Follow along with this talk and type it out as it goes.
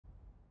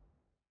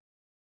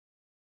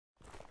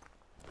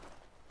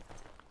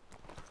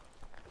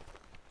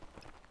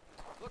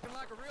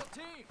like a real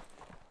team.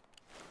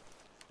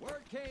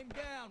 Word came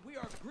down. We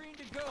are green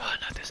to go. Oh,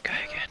 not this guy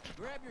again.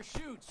 Grab your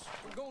chutes.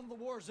 We're going to the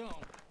war zone.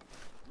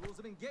 Rules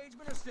of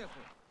engagement are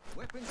simple.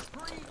 Weapons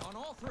free on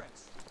all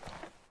threats.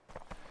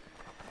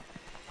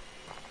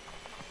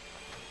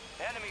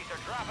 Enemies are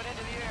dropping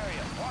into the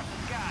area. Watch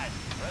the skies.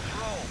 Let's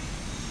roll.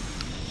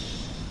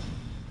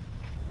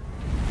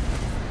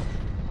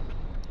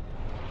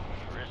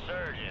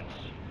 Resurgence.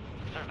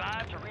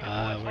 Survive to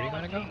redeploy where are you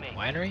gonna go? teammates.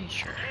 Winery?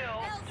 Sure.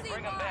 Kill to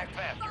bring them back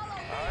faster.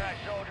 Alright,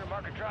 soldier,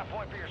 mark a drop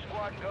point for your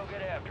squad and go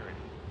get after it.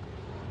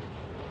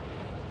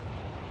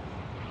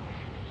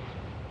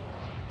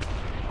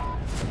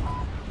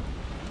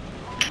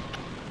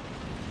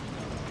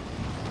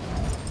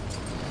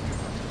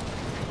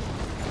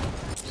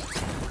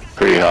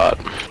 Pretty hot.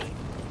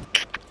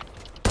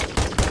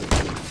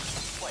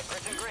 Wait,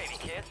 grits and gravy,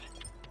 kids.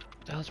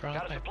 What the hell's wrong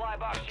Got with a my supply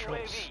box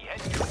controls? UAV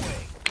heading your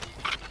way.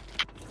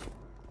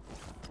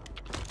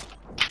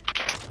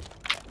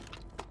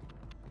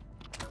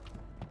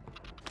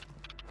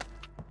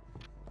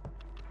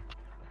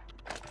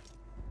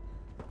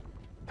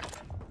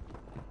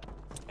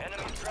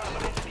 Enemies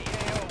dropping into the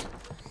AO.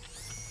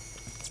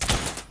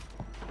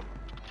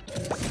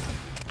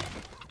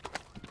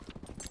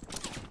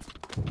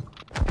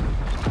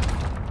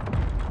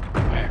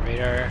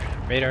 Alright,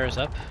 radar is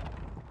up.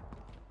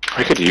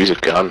 I could use a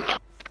gun.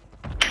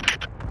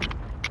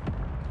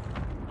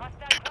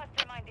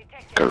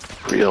 Like a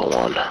real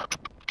one.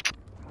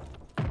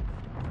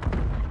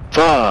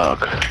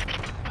 Fuck!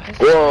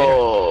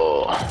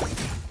 Whoa!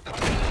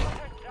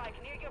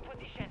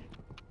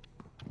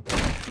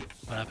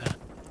 What happened?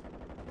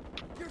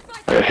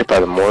 I got hit by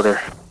the mortar.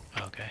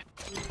 Oh, okay.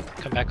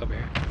 Come back over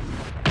here.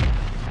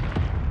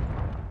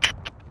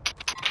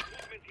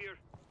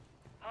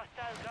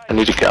 I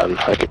need a gun.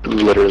 Like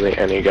literally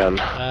any gun.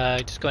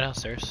 Just go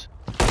downstairs.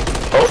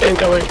 Oh,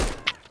 incoming!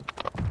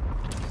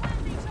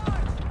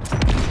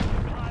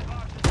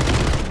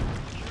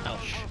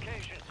 Ouch.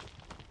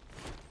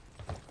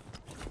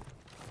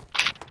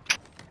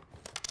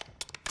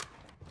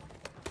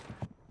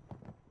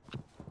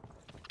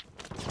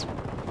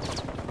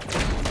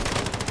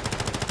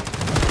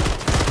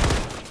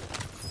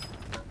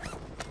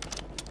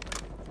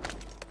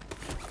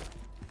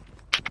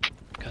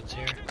 Guns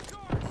here.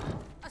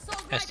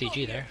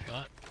 STG there, if you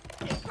want.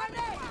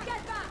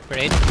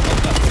 Grenade.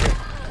 Oh, up here.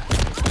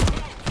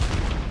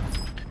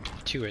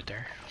 Two right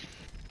there.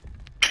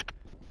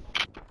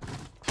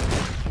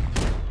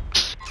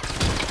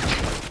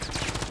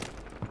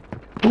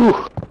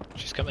 Ooh!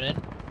 She's coming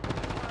in.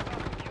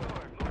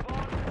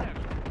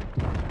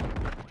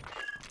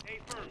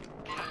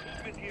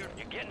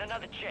 You're getting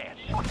another chance.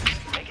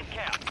 Make it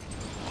count.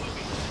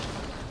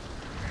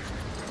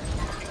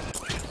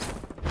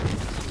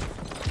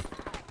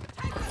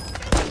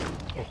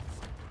 Oh,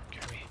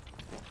 carry me.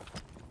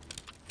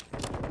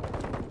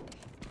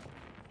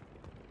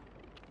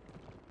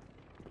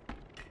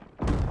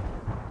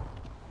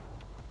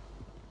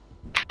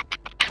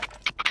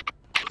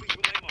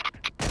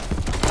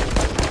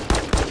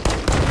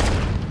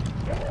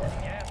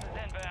 Gas is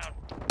inbound.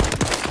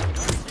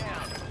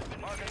 Down.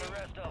 Marking the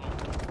rest of them.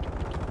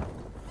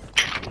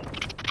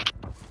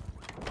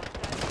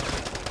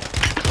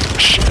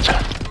 Shit.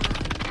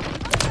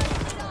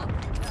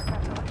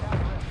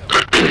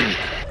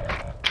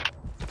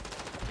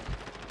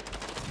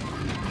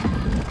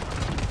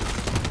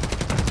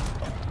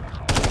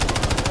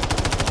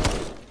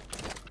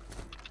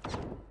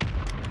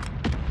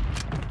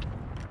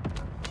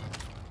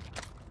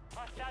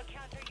 Hostile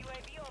counter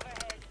UAV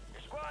overhead.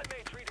 Your squad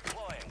mates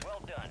redeploying.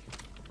 Well done.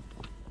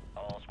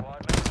 All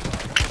squad mates.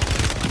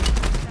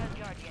 Hostile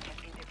Guardian has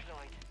been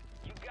deployed.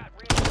 You got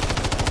real.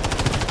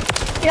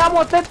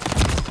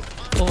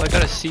 Oh, I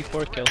got a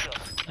C4 kill.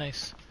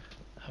 Nice.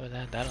 Haven't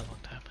had that in a long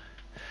time.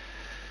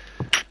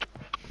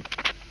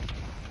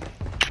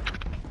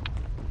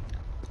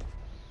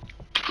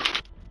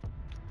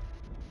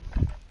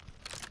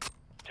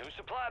 Two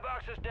supply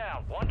boxes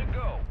down. One to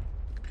go.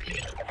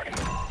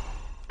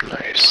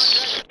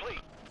 Nice. Complete.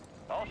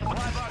 All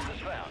supply boxes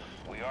found.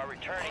 We are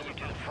returning you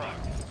to the front.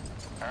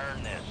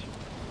 Earn this.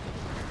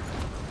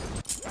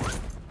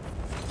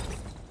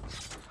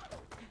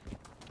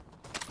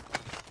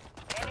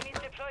 Enemies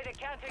deployed a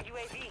counter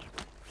UAV.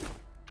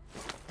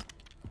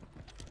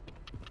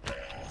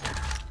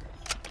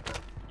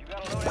 You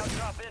got a loadout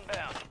drop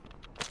inbound.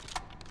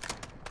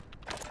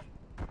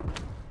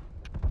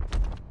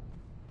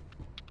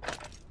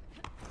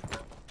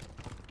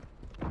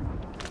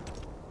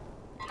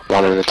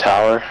 One in the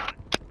tower.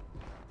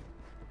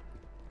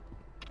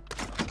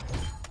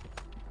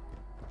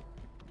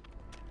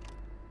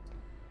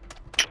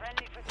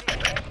 Friendly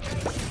facility.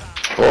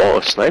 Oh,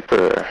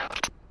 sniper.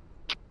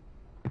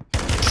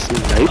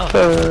 Sniper.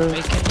 Oh,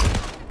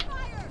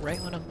 bacon.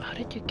 Right when I'm. How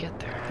did you get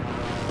there?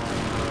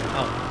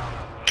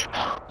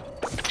 Oh,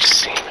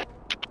 Seen it.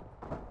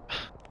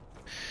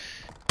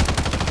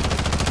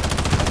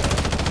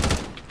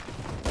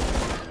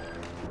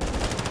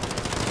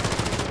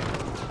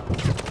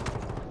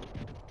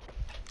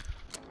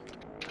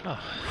 oh.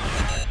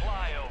 Fly.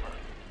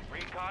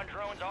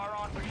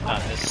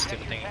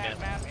 stupid thing again.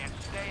 Map and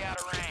stay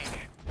out of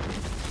range.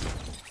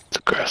 It's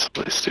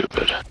aggressively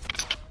stupid.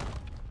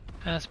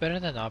 It's better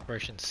than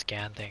Operation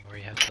Scan thing where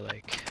you have to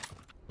like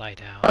lie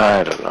down.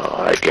 I don't know,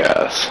 I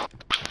guess.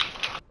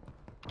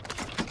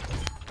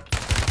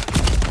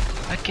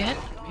 Again?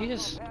 He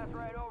just Pass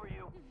right over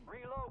you.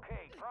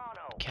 Relocate,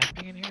 pronto.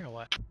 camping in here or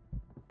what?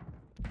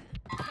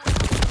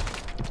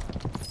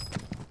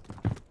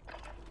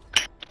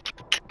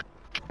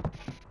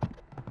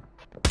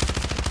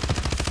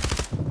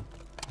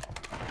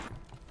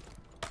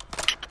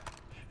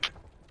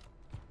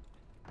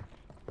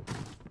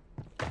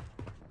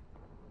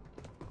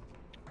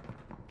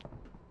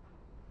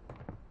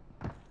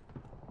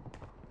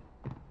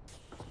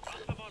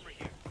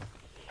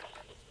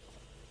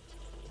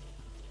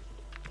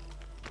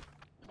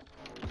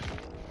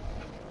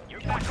 You're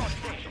back on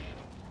station.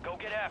 Go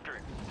get after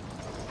it.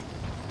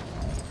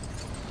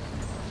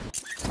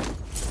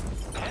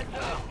 Heads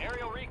up.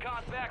 Aerial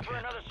recon's back for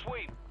another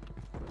sweep.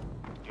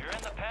 You're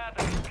in the path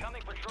of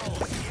incoming patrol.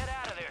 Get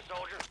out of there,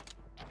 soldier.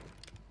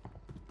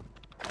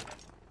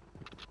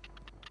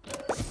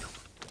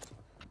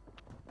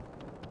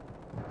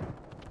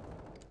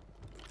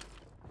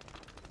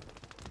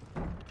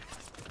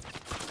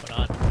 What's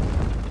going on?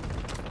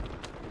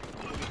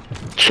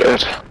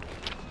 Shit.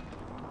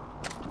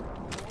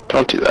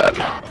 Don't do that.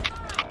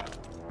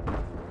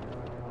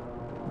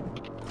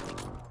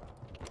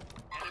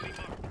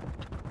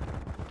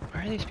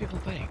 Why are these people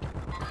fighting?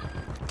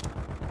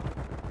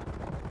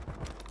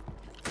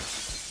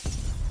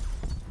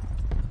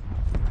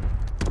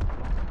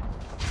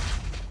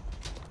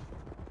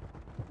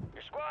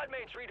 Your squad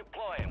mates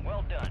redeploying.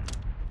 Well done.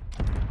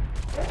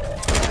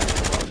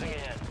 Closing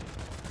in.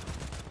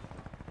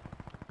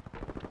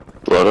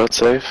 Loadout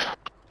safe?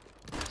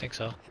 I think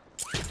so.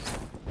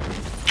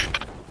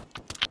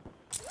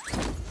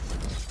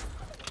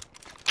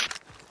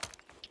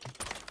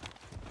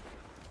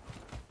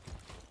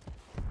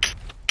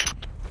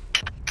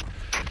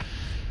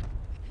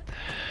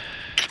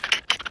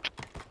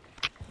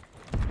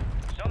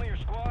 Some of your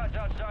squads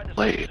outside the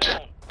Wait. zone.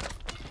 Are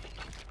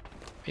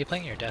you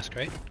playing your desk,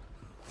 right?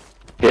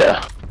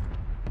 Yeah.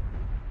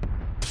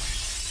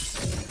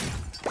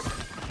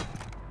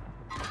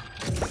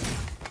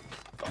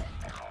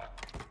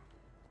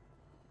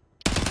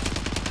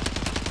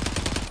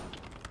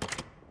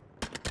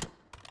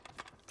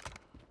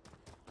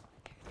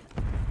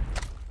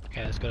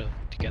 Okay, let's go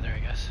together, I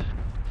guess.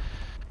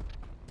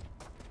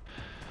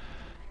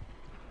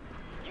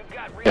 You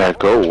got Yeah,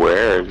 go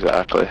where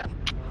exactly?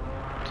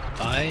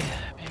 Bye,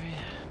 maybe?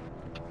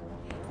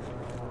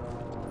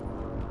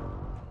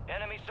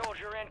 Enemy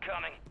soldier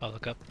incoming. I'll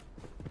look up.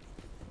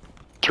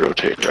 Let's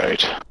rotate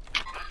right.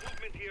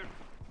 Movement here.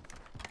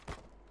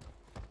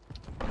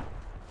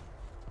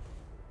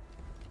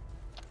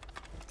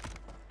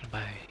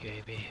 Bye,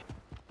 UAV.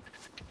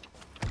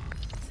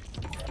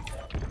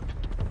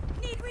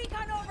 Need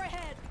recon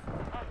overhead.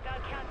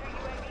 Hostile counter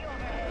UAV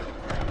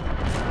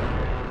overhead.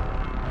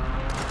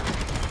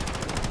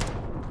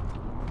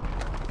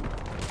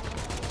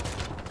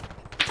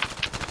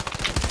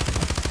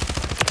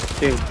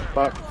 Dude,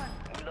 fuck.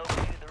 We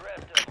located the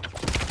rest of them.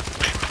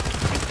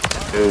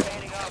 Dude.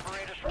 Remaining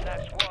operators from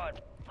that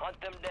squad. Hunt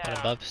them One down.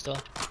 above still?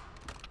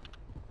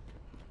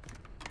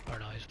 Or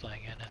no, he's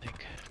flying in, I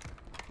think.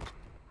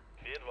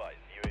 Be advised,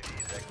 UAV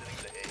is exiting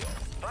the AO.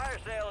 Fire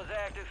sale is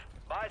active.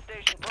 Buy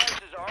station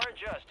prices are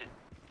adjusted.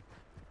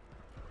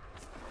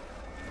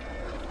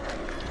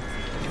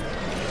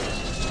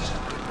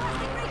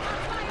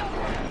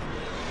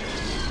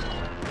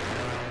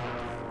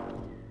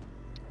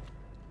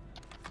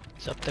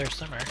 It's up there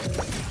somewhere.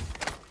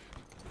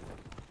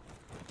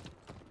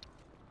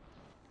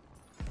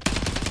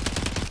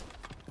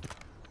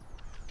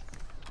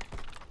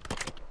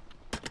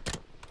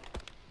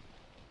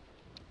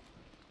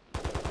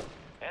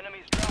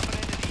 Enemies dropping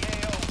into the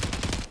AO.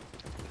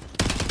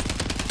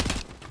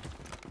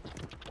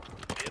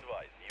 Be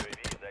advised, UAV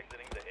is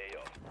exiting the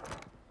AO.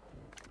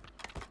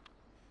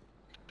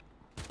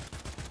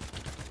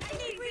 I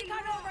need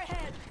recon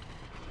overhead.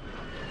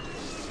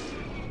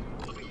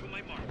 Looking for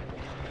my mark.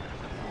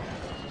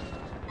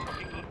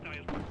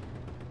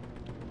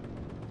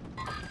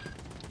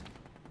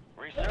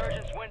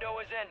 Resurgence window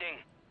is ending.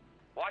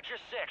 Watch your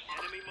six.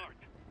 Enemy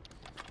marked.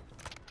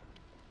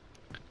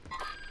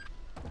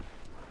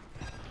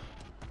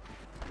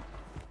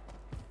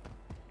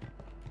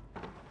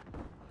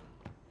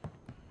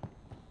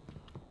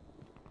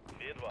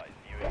 Be advised,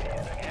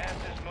 UAV. The gas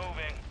is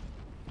moving.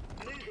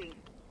 Moving.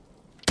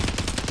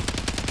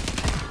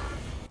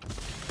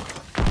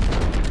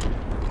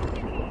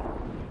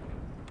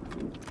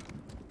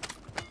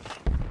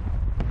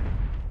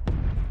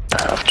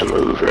 I have to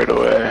move right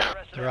away.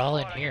 They're all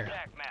in here.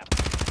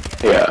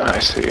 Yeah, I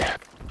see.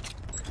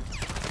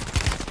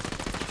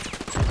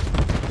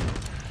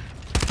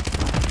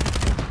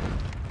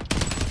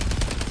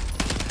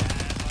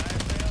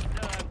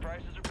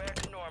 Prices are back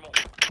to normal.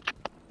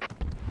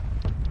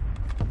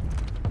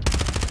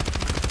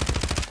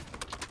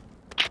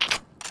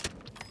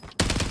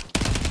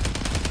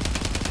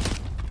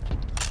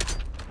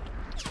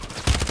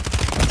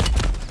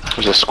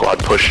 a squad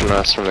pushing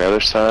us from the other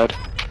side.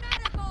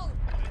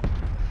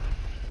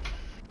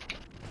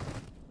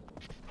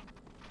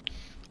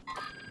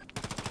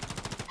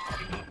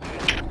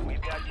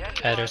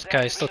 Yeah, there's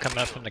guys still coming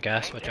up from the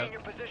gas, watch out.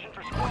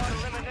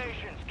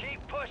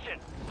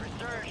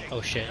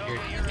 Oh shit,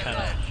 you're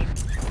kinda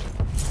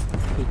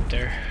pooped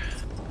there.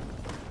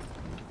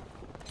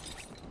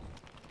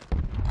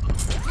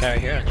 Guy right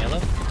here on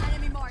yellow.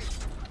 Enemy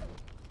marked.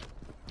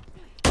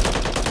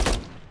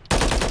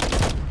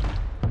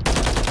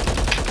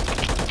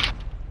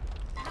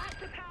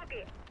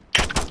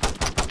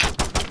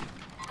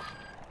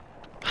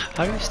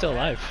 How are you still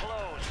alive?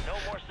 No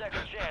more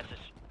second chances.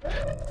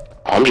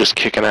 I'm just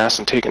kicking ass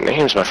and taking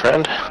names, my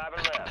friend. Fiber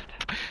left.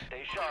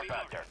 Stay sharp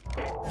out there.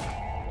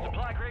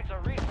 Supply crates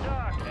are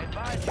restocked.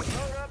 Advise you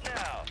load up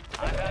now.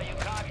 High value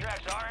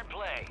contracts are in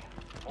play.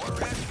 More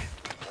risk,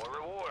 more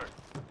reward.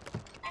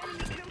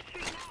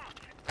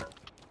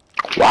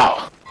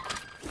 Wow.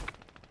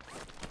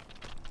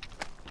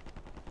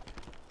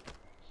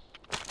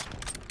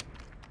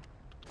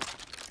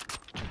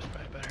 Just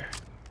probably better.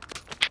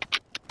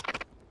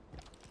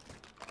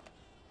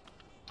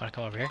 Wanna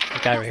come over here? The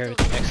guy right here with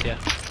the mix, yeah.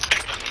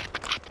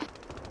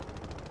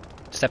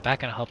 Step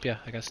back and I'll help you.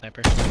 I got a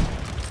sniper.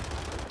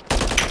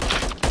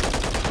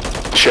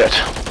 Shit.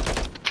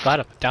 Got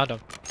him. Downed him.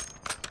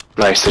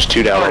 Nice, there's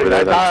two down over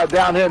there then.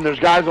 Down here, and there's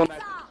guys on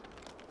that.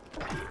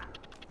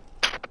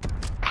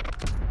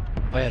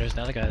 Oh yeah, there's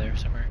another guy there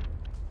somewhere.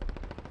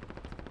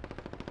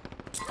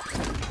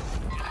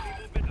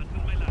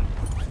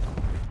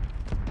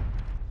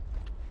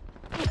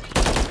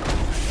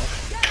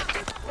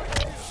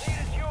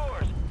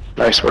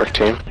 Nice work,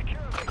 team.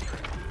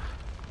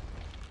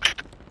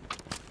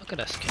 Look at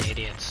us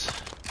Canadians.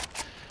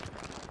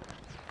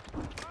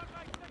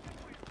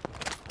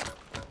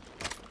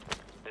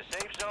 The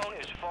safe zone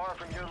is far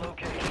from your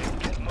location.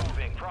 Get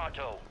moving,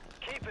 pronto.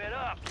 Keep it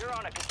up. You're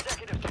on a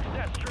consecutive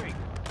success streak.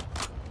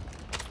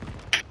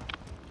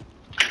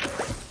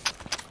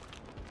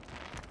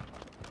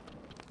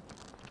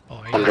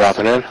 Oh, I'm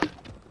dropping in.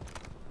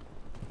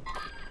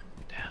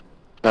 Damn.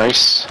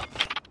 Nice.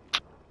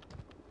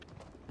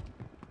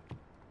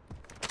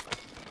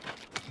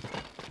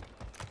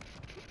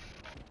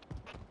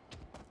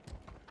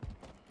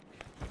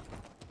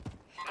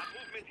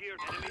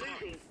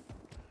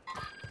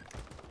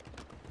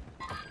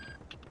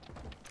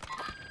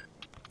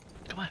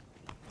 Come on.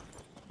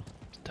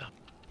 Stop.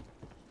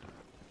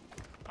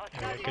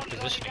 You're in a good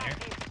position here.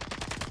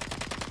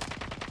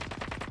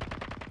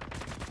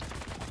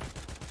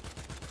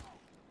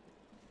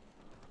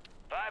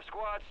 Five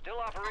squads still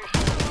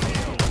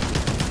operational.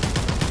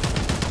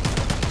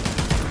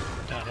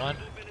 Down one.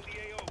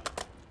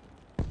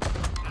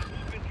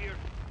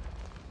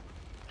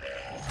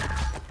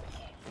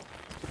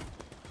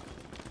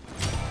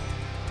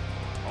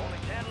 Only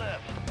 10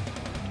 left.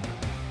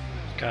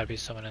 There's gotta be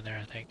someone in there,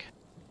 I think.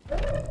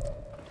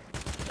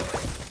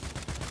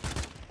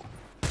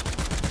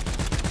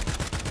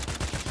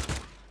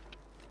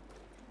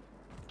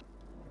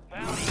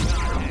 Bounty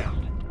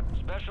announced.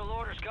 Special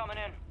orders coming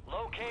in.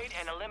 Locate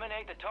and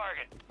eliminate the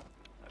target.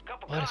 A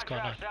couple What is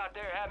going contracts out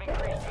there have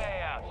increased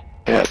payouts.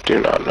 Yeah, do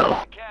not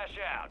know. Cash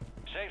out.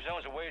 Safe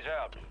zone's a ways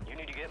out. You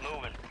need to get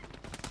moving.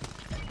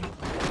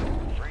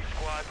 3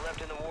 squads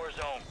left in the war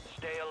zone.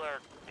 Stay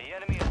alert. The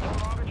enemy is no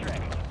longer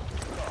tracking you.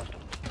 Lost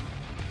them.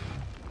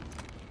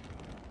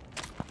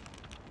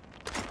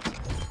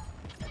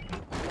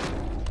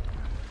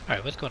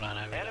 Alright, what's going on?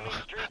 I don't Enemy know.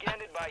 streak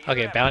ended by your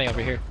Okay, efforts. bounty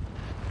over here.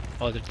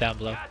 Oh, they're down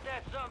below. Got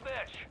that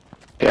sumbitch.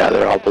 Yeah,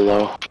 they're all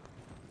below.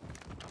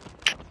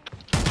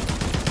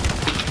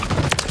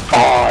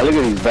 Oh, look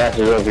at these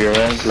bastards over here,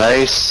 man.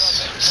 Nice.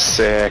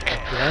 Sick.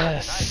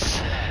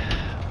 Yes.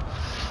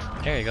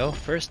 There you go.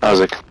 First. That was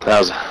a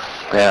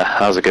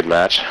good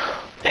match.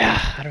 Yeah,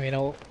 I don't even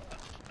know.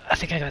 I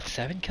think I got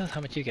 7 kills.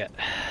 How much you get?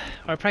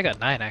 Or I probably got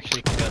 9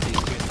 actually. 'Cause I got these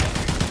 2 in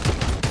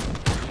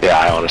there. Yeah,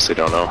 I honestly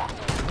don't know.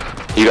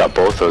 You got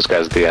both those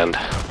guys at the end.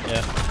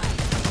 Yeah.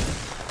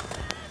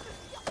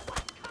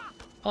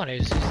 Oh, and he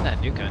was using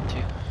that new gun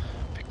too.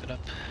 Picked it up.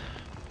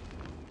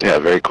 Yeah,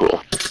 very cool.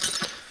 Got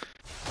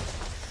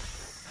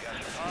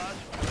your pods.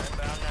 We're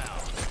inbound now.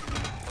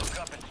 Hook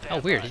up and stand Oh,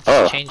 weird. by. He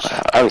Oh, just changed.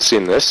 I haven't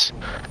seen this.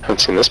 I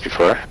haven't seen this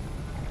before.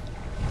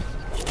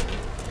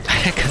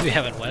 Because we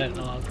haven't won it in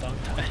a long time.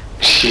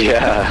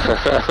 Yeah.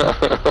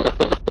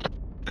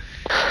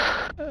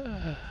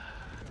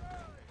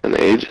 In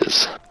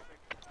ages.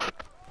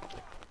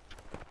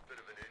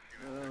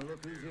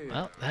 Look who's here.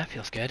 Well, that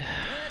feels good.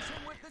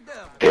 Dancing with the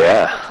devil.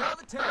 Yeah. Tell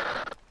the tale.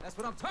 That's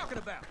what I'm talking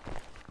about.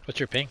 What's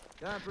your ping?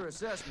 Time for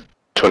assessment.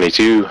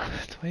 22.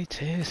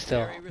 22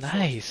 still. Very resourceful.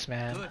 Nice,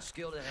 man. Good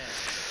skill to have.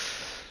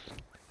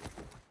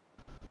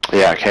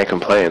 Yeah, I can't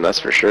complain, that's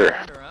for sure.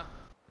 Wonder, huh?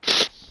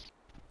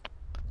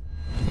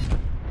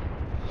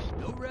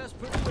 No rest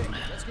for the wicked.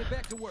 Let's get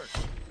back to work.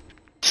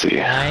 Let's see.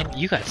 9.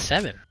 You got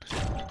 7.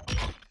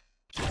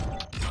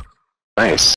 Nice.